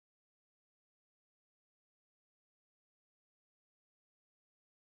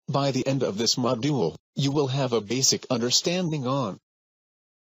By the end of this module, you will have a basic understanding on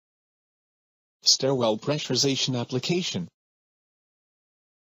stairwell pressurization application.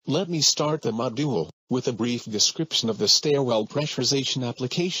 Let me start the module with a brief description of the stairwell pressurization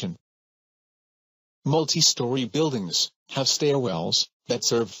application. Multi-story buildings have stairwells that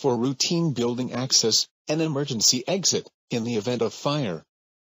serve for routine building access and emergency exit in the event of fire.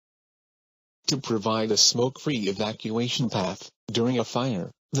 To provide a smoke-free evacuation path during a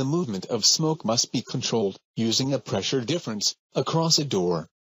fire, the movement of smoke must be controlled using a pressure difference across a door.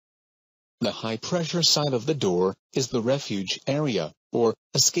 The high-pressure side of the door is the refuge area, or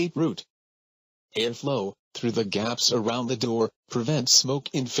escape route. Airflow through the gaps around the door prevents smoke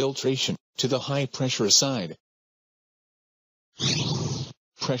infiltration to the high-pressure side.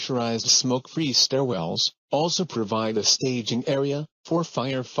 Pressurized smoke-free stairwells also provide a staging area for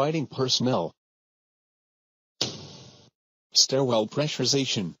firefighting personnel. Stairwell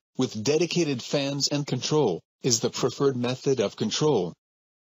pressurization, with dedicated fans and control, is the preferred method of control.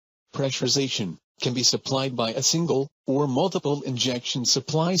 Pressurization can be supplied by a single or multiple injection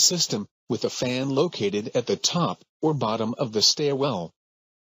supply system with a fan located at the top or bottom of the stairwell.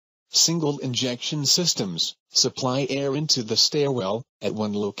 Single injection systems supply air into the stairwell at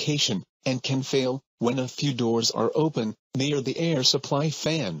one location and can fail when a few doors are open near the air supply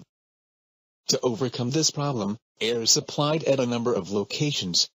fan. To overcome this problem, air is supplied at a number of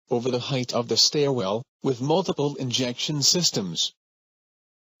locations over the height of the stairwell with multiple injection systems.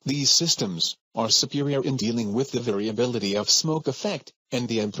 These systems are superior in dealing with the variability of smoke effect and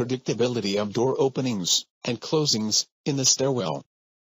the unpredictability of door openings and closings in the stairwell.